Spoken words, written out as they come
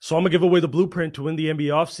So I'm going to give away the blueprint to win the NBA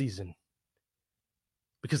offseason,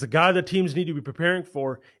 because the guy that teams need to be preparing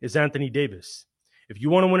for is Anthony Davis. If you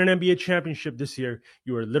want to win an NBA championship this year,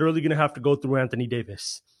 you are literally going to have to go through Anthony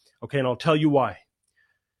Davis. Okay, and I'll tell you why.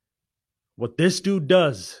 What this dude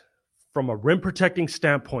does from a rim protecting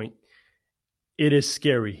standpoint, it is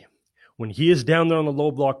scary. When he is down there on the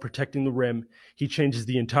low block protecting the rim, he changes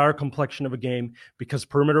the entire complexion of a game, because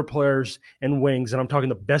perimeter players and wings, and I'm talking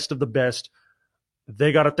the best of the best,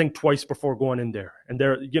 they got to think twice before going in there. And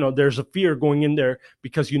there's a fear going in there,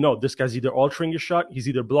 because this guy's either altering your shot, he's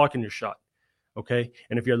either blocking your shot. Okay.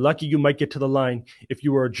 And if you're lucky, you might get to the line. If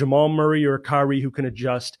you were a Jamal Murray or a Kyrie who can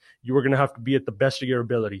adjust, you are going to have to be at the best of your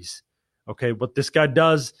abilities. Okay. What this guy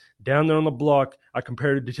does down there on the block, I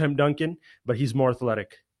compared it to Tim Duncan, but he's more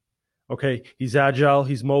athletic. Okay. He's agile.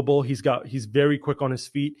 He's mobile. He's very quick on his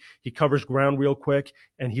feet. He covers ground real quick,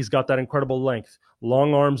 and he's got that incredible length,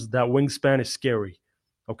 long arms. That wingspan is scary.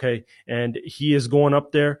 Okay. And he is going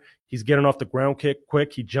up there. He's getting off the ground kick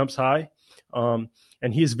quick. He jumps high.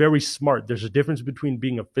 And he is very smart. There's a difference between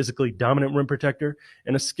being a physically dominant rim protector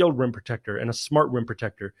and a skilled rim protector and a smart rim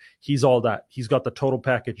protector. He's all that. He's got the total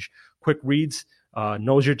package. Quick reads,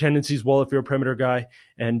 knows your tendencies well if you're a perimeter guy,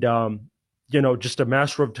 and just a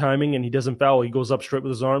master of timing. And he doesn't foul. He goes up straight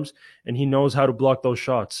with his arms, and he knows how to block those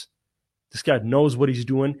shots. This guy knows what he's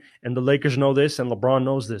doing, and the Lakers know this, and LeBron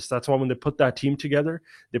knows this. That's why when they put that team together,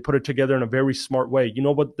 they put it together in a very smart way. You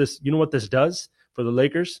know what this does for the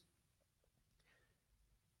Lakers?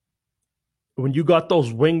 When you got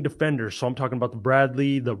those wing defenders, so I'm talking about the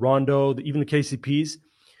Bradley, the Rondo, even the KCPs,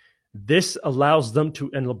 this allows them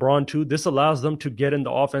to, and LeBron too, this allows them to get in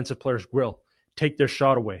the offensive player's grill, take their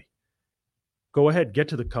shot away. Go ahead, get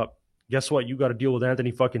to the cup. Guess what? You got to deal with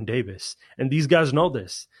Anthony fucking Davis. And these guys know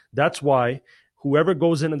this. That's why whoever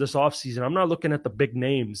goes into this offseason, I'm not looking at the big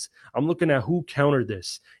names. I'm looking at who countered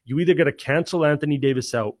this. You either got to cancel Anthony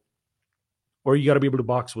Davis out, or you got to be able to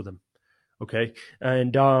box with him. Okay.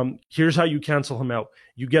 And here's how you cancel him out.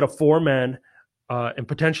 You get a 4-man and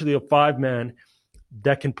potentially a 5-man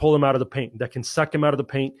that can pull him out of the paint, that can suck him out of the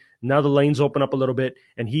paint. Now the lanes open up a little bit,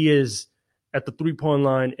 and he is at the 3-point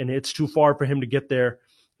line, and it's too far for him to get there.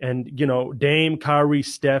 And, Dame, Kyrie,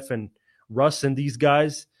 Steph, and Russ, and these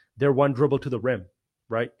guys, they're one dribble to the rim,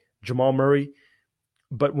 right? Jamal Murray.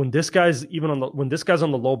 But when this guy's on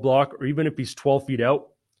the low block, or even if he's 12 feet out,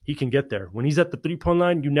 he can get there. When he's at the 3-point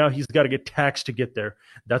line, he's got to get taxed to get there.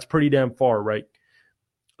 That's pretty damn far, right?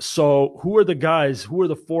 So who are the guys, who are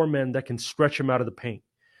the 4 men that can stretch him out of the paint?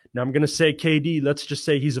 Now I'm going to say KD. Let's just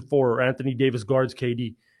say he's a 4, or Anthony Davis guards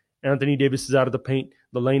KD. Anthony Davis is out of the paint.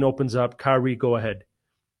 The lane opens up. Kyrie, go ahead.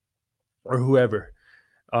 Or whoever.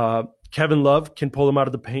 Kevin Love can pull him out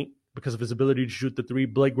of the paint because of his ability to shoot the 3.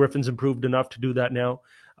 Blake Griffin's improved enough to do that now.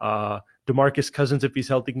 DeMarcus Cousins, if he's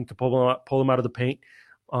healthy, can pull him out of the paint.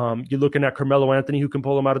 You're looking at Carmelo Anthony, who can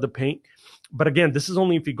pull him out of the paint. But again, this is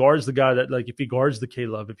only if he guards the guy if he guards the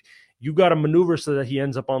K-Love. If you got to maneuver so that he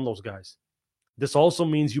ends up on those guys. This also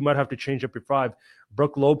means you might have to change up your 5.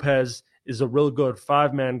 Brook Lopez is a real good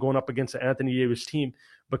 5-man going up against the Anthony Davis team,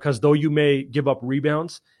 because though you may give up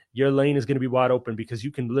rebounds, your lane is going to be wide open, because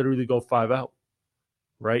you can literally go 5 out,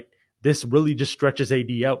 right? This really just stretches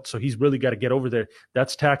AD out, so he's really got to get over there.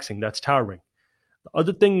 That's taxing. That's towering.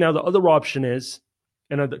 The other option is,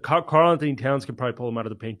 and Karl Anthony Towns can probably pull him out of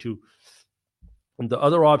the paint too. And the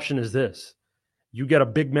other option is this. You get a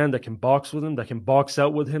big man that can box with him, that can box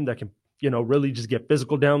out with him, that can, really just get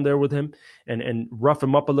physical down there with him and rough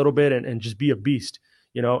him up a little bit and just be a beast,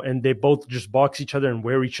 and they both just box each other and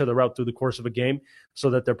wear each other out through the course of a game so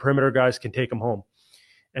that their perimeter guys can take them home.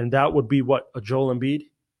 And that would be what? A Joel Embiid,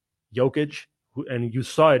 Jokic, and you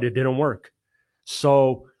saw it didn't work.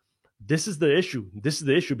 So this is the issue.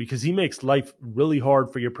 Because he makes life really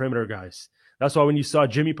hard for your perimeter guys. That's why when you saw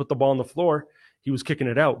Jimmy put the ball on the floor, he was kicking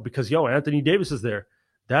it out because, Anthony Davis is there.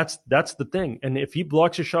 That's the thing. And if he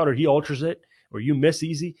blocks your shot or he alters it or you miss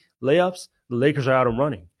easy layups, the Lakers are out and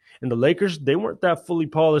running. And the Lakers, they weren't that fully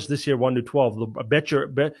polished this year,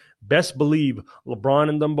 1-12. Best believe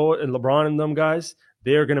LeBron and them guys,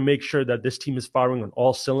 they are going to make sure that this team is firing on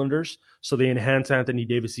all cylinders so they enhance Anthony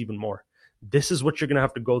Davis even more. This is what you're going to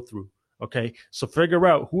have to go through. Okay, so figure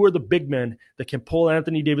out who are the big men that can pull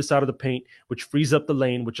Anthony Davis out of the paint, which frees up the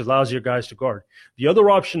lane, which allows your guys to guard. The other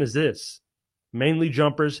option is this, mainly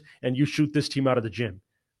jumpers, and you shoot this team out of the gym.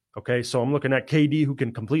 Okay, so I'm looking at KD, who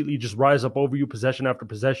can completely just rise up over you possession after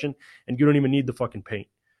possession, and you don't even need the fucking paint.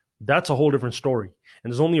 That's a whole different story.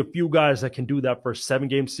 And there's only a few guys that can do that for a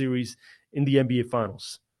 7-game series in the NBA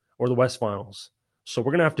Finals or the West Finals. So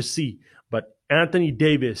we're going to have to see. But Anthony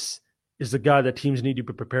Davis is the guy that teams need to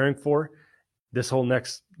be preparing for. this whole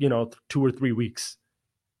next, 2 or 3 weeks.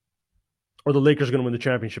 Or the Lakers are going to win the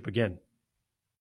championship again.